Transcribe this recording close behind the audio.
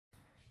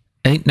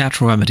8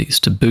 natural remedies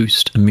to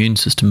boost immune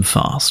system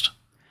fast.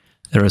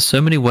 There are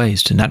so many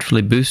ways to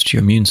naturally boost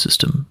your immune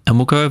system, and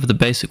we'll go over the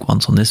basic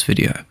ones on this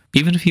video.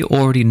 Even if you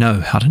already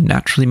know how to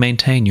naturally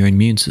maintain your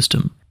immune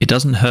system, it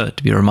doesn't hurt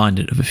to be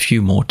reminded of a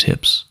few more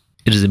tips.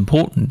 It is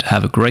important to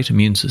have a great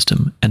immune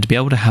system and to be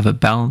able to have a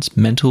balanced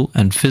mental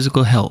and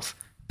physical health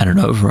and an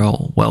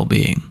overall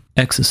well-being.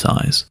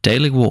 Exercise.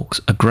 Daily walks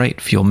are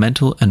great for your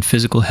mental and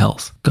physical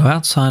health. Go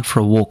outside for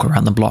a walk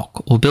around the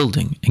block or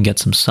building and get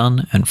some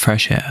sun and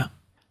fresh air.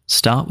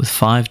 Start with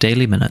 5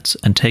 daily minutes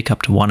and take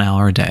up to 1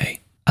 hour a day.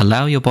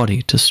 Allow your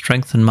body to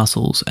strengthen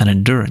muscles and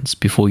endurance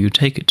before you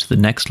take it to the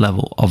next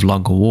level of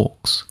longer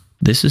walks.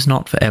 This is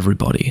not for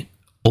everybody,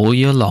 all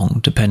year long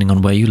depending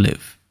on where you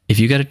live. If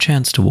you get a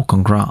chance to walk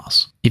on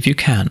grass, if you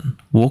can,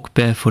 walk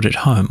barefoot at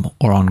home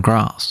or on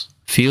grass.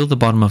 Feel the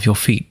bottom of your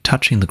feet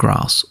touching the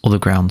grass or the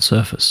ground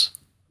surface.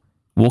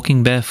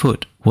 Walking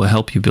barefoot will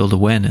help you build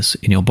awareness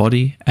in your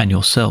body and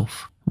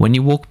yourself. When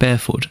you walk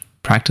barefoot,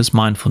 practice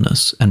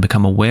mindfulness and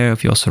become aware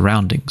of your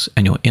surroundings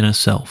and your inner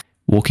self.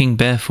 Walking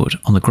barefoot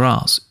on the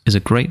grass is a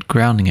great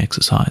grounding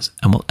exercise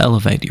and will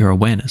elevate your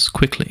awareness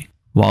quickly.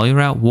 While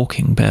you're out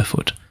walking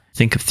barefoot,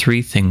 think of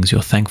 3 things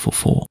you're thankful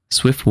for.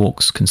 Swift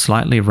walks can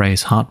slightly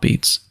raise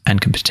heartbeats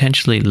and can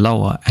potentially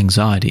lower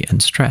anxiety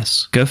and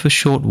stress. Go for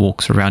short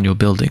walks around your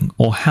building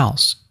or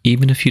house,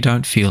 even if you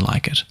don't feel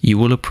like it. You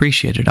will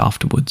appreciate it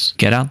afterwards.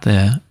 Get out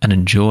there and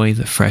enjoy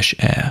the fresh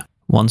air.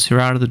 Once you're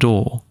out of the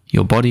door,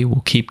 your body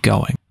will keep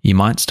going. You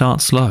might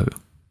start slow,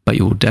 but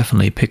you will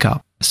definitely pick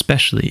up,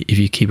 especially if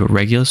you keep a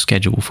regular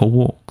schedule for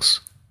walks.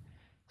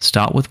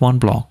 Start with 1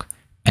 block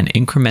and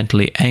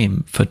incrementally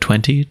aim for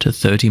 20 to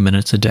 30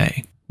 minutes a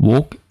day.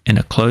 Walk in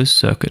a closed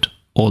circuit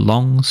or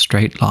long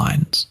straight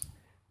lines.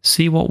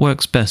 See what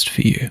works best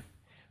for you.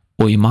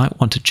 Or you might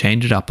want to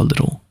change it up a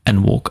little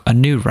and walk a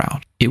new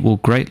route. It will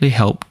greatly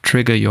help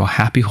trigger your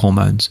happy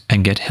hormones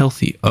and get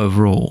healthy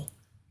overall.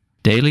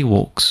 Daily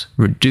walks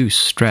reduce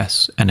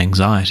stress and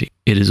anxiety.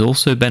 It is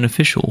also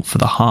beneficial for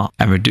the heart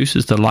and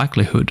reduces the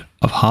likelihood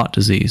of heart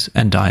disease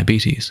and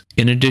diabetes.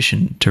 In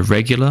addition to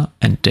regular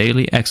and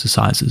daily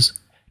exercises,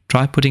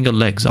 try putting your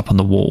legs up on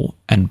the wall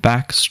and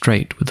back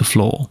straight with the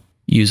floor.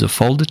 Use a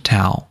folded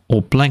towel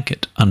or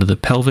blanket under the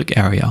pelvic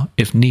area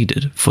if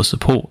needed for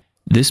support.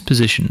 This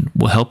position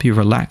will help you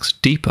relax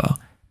deeper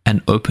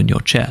and open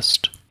your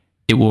chest.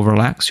 It will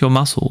relax your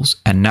muscles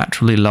and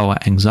naturally lower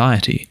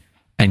anxiety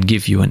and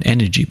give you an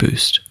energy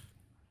boost.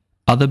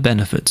 Other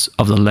benefits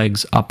of the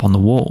legs up on the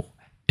wall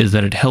is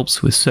that it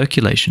helps with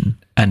circulation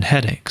and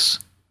headaches.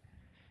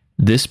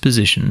 This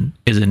position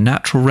is a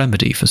natural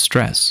remedy for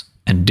stress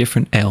and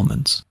different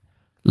ailments.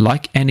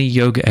 Like any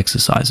yoga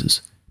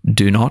exercises,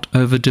 do not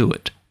overdo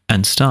it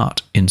and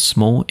start in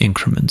small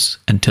increments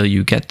until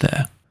you get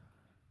there.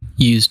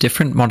 Use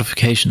different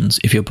modifications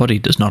if your body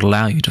does not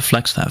allow you to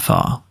flex that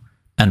far.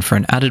 And for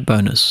an added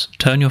bonus,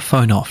 turn your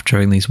phone off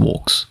during these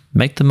walks.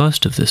 Make the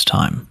most of this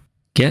time.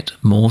 Get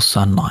more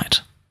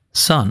sunlight.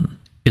 Sun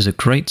is a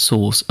great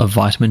source of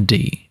vitamin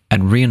D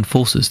and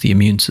reinforces the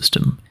immune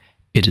system.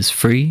 It is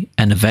free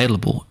and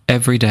available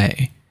every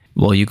day.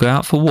 While you go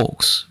out for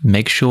walks,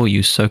 make sure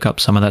you soak up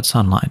some of that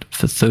sunlight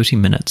for 30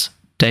 minutes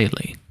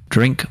daily.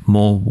 Drink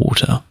more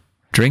water.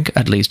 Drink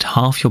at least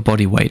half your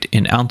body weight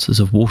in ounces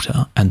of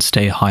water and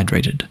stay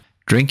hydrated.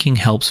 Drinking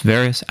helps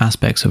various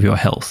aspects of your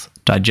health: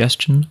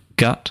 digestion,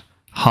 gut,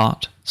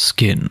 heart,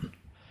 skin.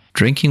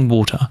 Drinking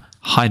water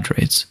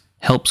hydrates,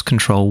 helps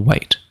control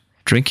weight.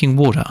 Drinking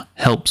water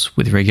helps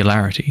with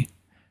regularity.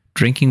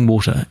 Drinking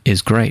water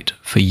is great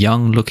for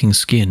young-looking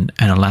skin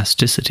and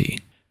elasticity.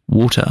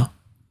 Water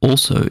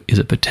also is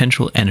a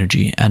potential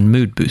energy and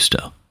mood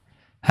booster.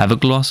 Have a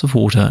glass of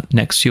water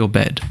next to your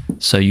bed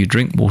so you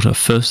drink water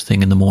first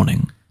thing in the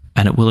morning,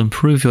 and it will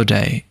improve your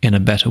day in a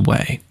better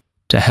way.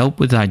 To help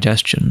with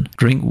digestion,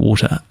 drink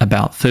water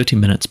about 30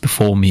 minutes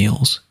before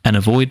meals and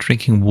avoid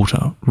drinking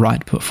water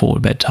right before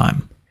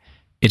bedtime.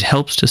 It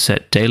helps to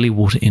set daily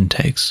water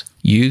intakes.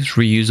 Use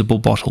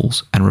reusable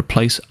bottles and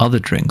replace other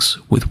drinks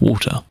with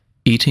water.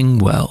 Eating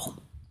well.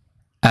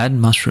 Add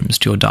mushrooms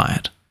to your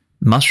diet.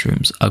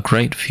 Mushrooms are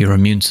great for your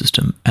immune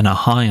system and are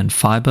high in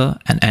fiber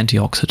and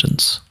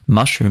antioxidants.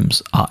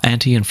 Mushrooms are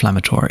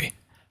anti-inflammatory.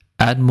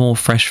 Add more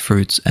fresh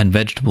fruits and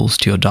vegetables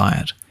to your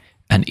diet,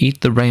 and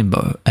eat the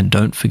rainbow and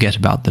don't forget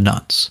about the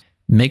nuts.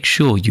 Make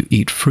sure you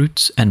eat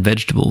fruits and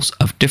vegetables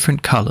of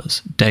different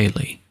colors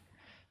daily.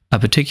 A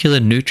particular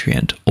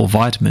nutrient or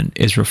vitamin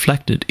is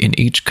reflected in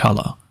each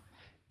color.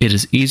 It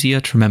is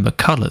easier to remember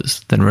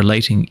colors than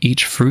relating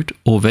each fruit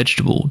or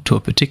vegetable to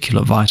a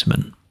particular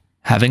vitamin.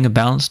 Having a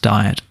balanced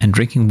diet and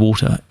drinking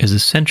water is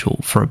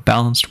essential for a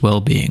balanced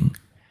well-being.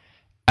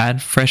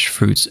 Add fresh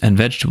fruits and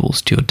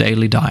vegetables to your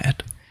daily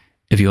diet.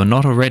 If you are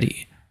not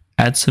already,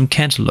 add some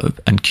cantaloupe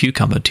and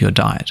cucumber to your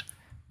diet,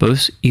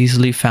 both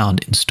easily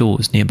found in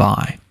stores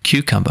nearby.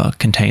 Cucumber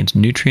contains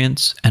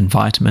nutrients and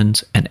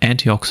vitamins and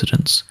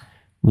antioxidants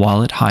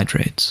while it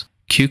hydrates.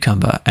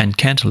 Cucumber and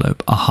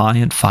cantaloupe are high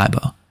in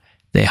fiber.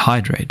 They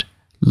hydrate,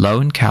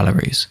 low in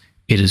calories.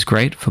 It is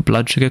great for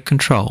blood sugar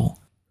control,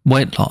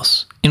 weight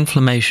loss,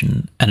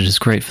 inflammation, and it is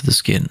great for the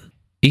skin.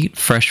 Eat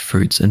fresh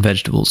fruits and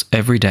vegetables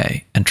every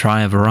day and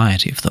try a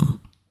variety of them.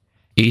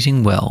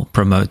 Eating well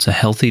promotes a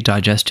healthy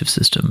digestive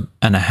system,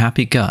 and a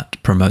happy gut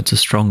promotes a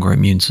stronger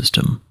immune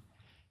system.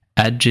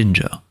 Add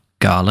ginger,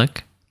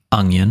 garlic,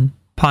 onion,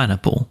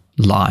 pineapple,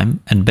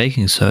 lime, and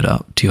baking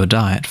soda to your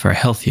diet for a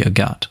healthier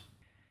gut.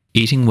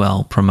 Eating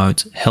well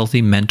promotes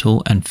healthy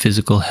mental and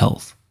physical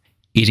health.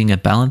 Eating a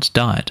balanced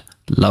diet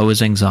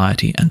lowers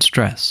anxiety and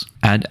stress.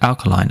 Add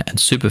alkaline and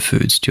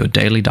superfoods to your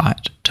daily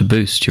diet to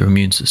boost your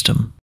immune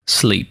system.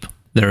 Sleep.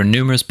 There are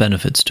numerous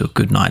benefits to a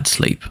good night's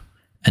sleep,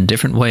 and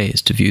different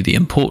ways to view the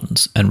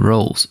importance and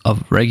roles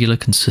of regular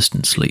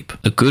consistent sleep.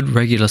 A good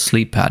regular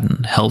sleep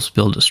pattern helps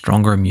build a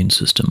stronger immune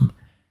system,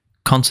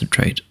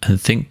 concentrate and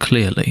think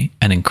clearly,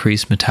 and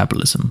increase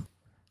metabolism.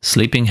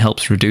 Sleeping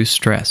helps reduce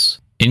stress.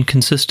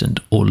 Inconsistent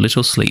or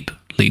little sleep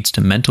leads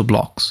to mental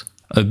blocks,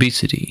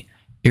 obesity,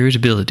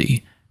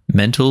 irritability,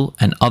 mental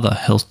and other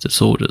health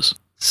disorders.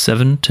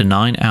 7 to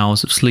 9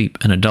 hours of sleep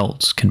in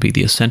adults can be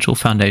the essential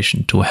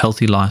foundation to a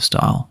healthy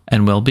lifestyle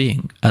and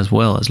well-being, as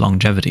well as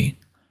longevity.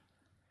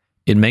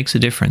 It makes a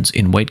difference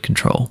in weight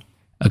control.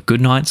 A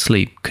good night's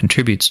sleep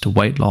contributes to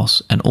weight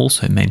loss and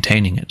also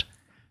maintaining it.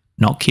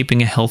 Not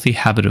keeping a healthy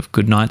habit of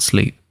good night's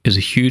sleep is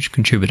a huge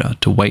contributor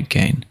to weight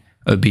gain,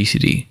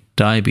 obesity,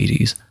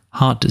 diabetes,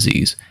 heart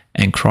disease,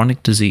 and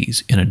chronic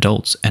disease in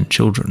adults and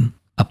children.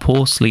 A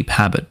poor sleep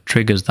habit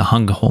triggers the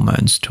hunger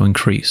hormones to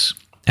increase,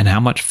 and how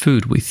much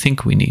food we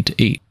think we need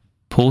to eat.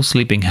 Poor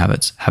sleeping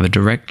habits have a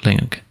direct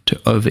link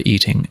to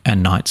overeating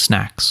and night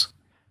snacks.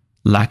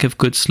 Lack of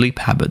good sleep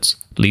habits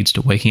leads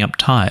to waking up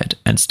tired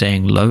and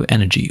staying low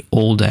energy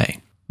all day,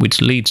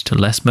 which leads to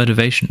less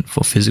motivation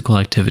for physical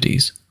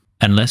activities,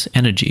 and less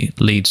energy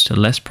leads to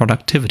less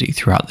productivity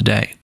throughout the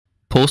day.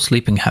 Poor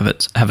sleeping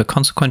habits have a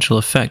consequential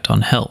effect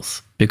on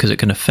health because it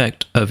can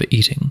affect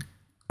overeating,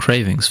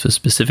 cravings for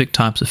specific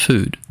types of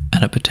food,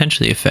 and it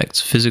potentially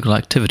affects physical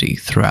activity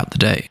throughout the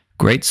day.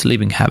 Great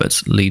sleeping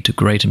habits lead to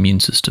great immune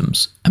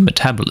systems and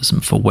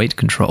metabolism for weight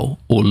control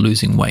or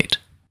losing weight.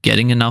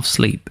 Getting enough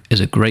sleep is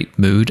a great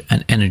mood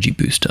and energy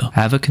booster.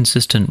 Have a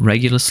consistent,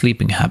 regular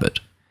sleeping habit,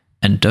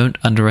 and don't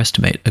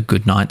underestimate a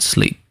good night's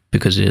sleep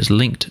because it is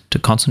linked to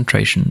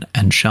concentration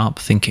and sharp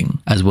thinking,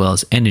 as well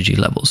as energy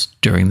levels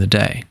during the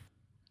day.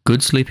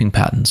 Good sleeping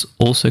patterns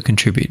also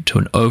contribute to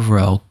an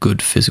overall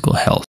good physical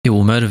health. It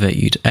will motivate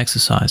you to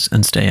exercise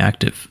and stay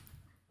active.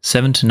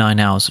 7 to 9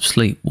 hours of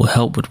sleep will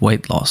help with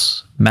weight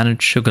loss,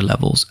 manage sugar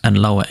levels, and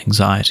lower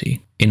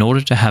anxiety. In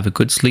order to have a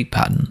good sleep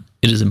pattern,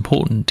 it is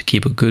important to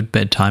keep a good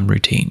bedtime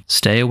routine.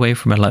 Stay away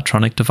from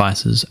electronic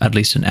devices at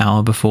least an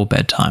hour before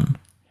bedtime.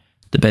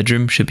 The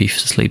bedroom should be for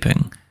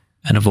sleeping,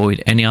 and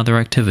avoid any other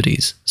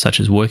activities such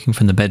as working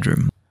from the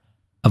bedroom.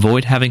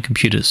 Avoid having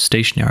computers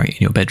stationary in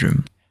your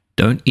bedroom.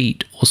 Don't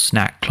eat or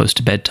snack close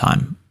to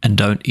bedtime, and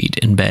don't eat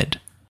in bed.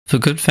 For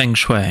good feng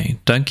shui,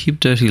 don't keep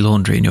dirty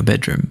laundry in your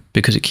bedroom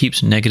because it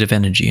keeps negative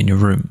energy in your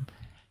room.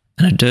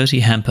 And a dirty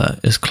hamper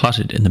is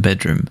cluttered in the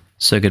bedroom,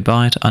 so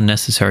goodbye to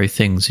unnecessary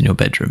things in your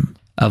bedroom.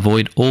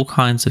 Avoid all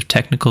kinds of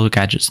technical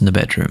gadgets in the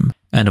bedroom,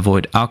 and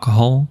avoid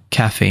alcohol,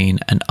 caffeine,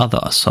 and other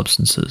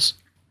substances.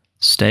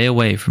 Stay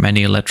away from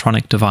any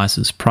electronic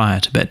devices prior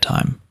to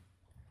bedtime.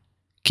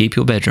 Keep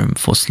your bedroom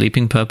for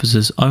sleeping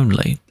purposes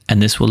only,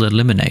 and this will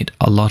eliminate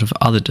a lot of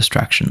other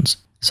distractions,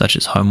 such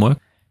as homework,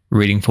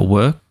 reading for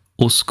work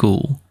or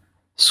school,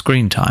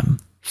 screen time,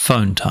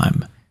 phone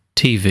time,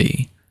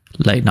 TV,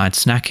 late night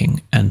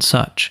snacking, and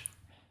such.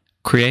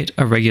 Create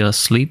a regular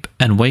sleep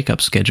and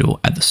wake-up schedule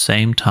at the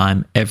same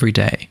time every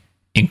day,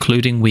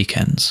 including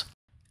weekends.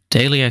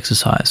 Daily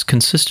exercise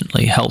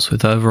consistently helps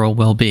with overall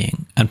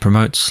well-being and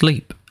promotes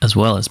sleep as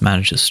well as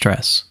manages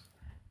stress.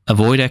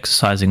 Avoid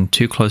exercising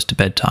too close to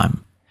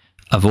bedtime.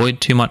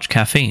 Avoid too much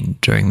caffeine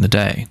during the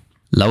day.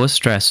 Lower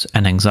stress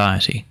and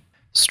anxiety.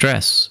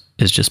 Stress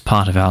is just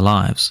part of our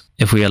lives.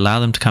 If we allow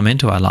them to come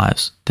into our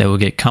lives, they will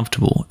get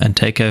comfortable and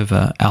take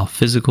over our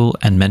physical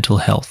and mental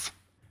health.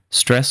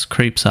 Stress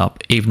creeps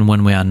up even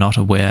when we are not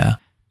aware,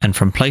 and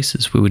from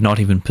places we would not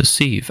even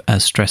perceive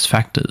as stress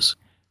factors.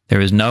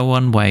 There is no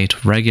one way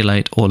to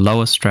regulate or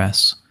lower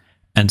stress,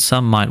 and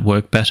some might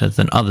work better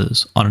than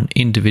others on an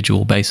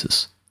individual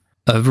basis.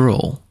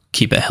 Overall,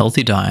 keep a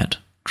healthy diet,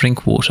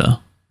 drink water,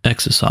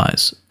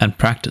 exercise, and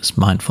practice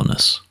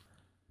mindfulness.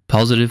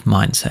 Positive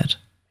mindset.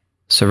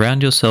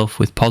 Surround yourself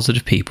with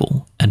positive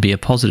people and be a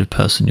positive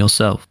person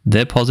yourself.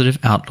 Their positive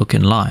outlook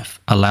in life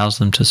allows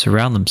them to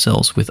surround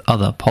themselves with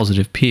other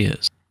positive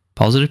peers.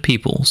 Positive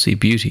people see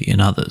beauty in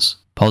others.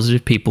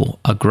 Positive people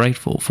are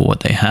grateful for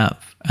what they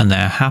have, and they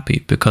are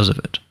happy because of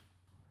it.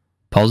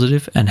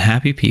 Positive and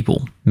happy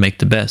people make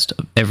the best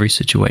of every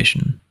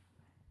situation.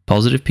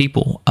 Positive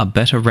people are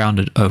better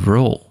rounded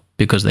overall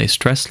because they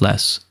stress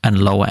less and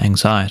lower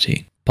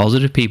anxiety.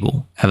 Positive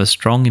people have a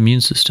strong immune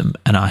system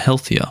and are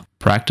healthier.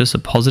 Practice a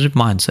positive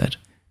mindset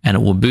and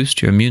it will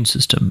boost your immune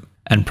system,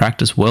 and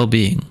practice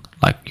well-being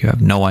like you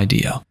have no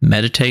idea.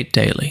 Meditate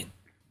daily.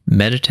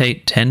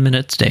 Meditate 10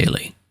 minutes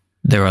daily.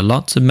 There are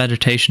lots of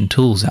meditation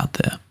tools out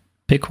there.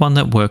 Pick one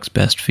that works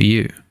best for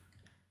you.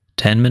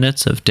 10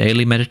 minutes of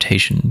daily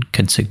meditation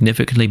can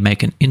significantly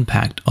make an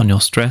impact on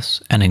your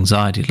stress and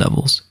anxiety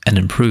levels and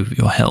improve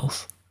your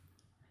health.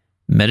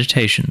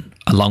 Meditation,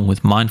 along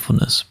with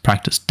mindfulness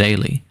practiced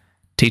daily,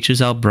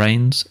 teaches our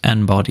brains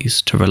and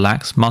bodies to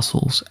relax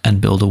muscles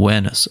and build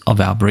awareness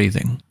of our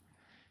breathing.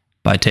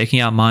 By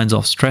taking our minds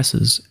off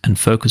stresses and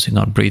focusing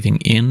on breathing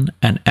in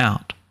and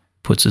out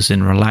puts us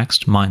in a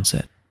relaxed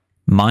mindset.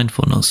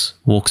 Mindfulness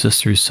walks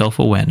us through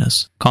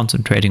self-awareness,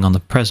 concentrating on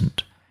the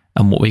present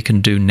and what we can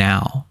do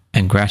now,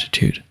 and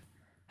gratitude.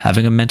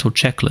 Having a mental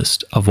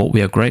checklist of what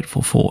we are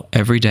grateful for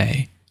every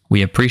day,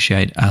 we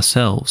appreciate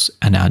ourselves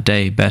and our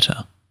day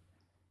better.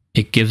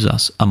 It gives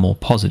us a more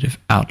positive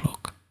outlook.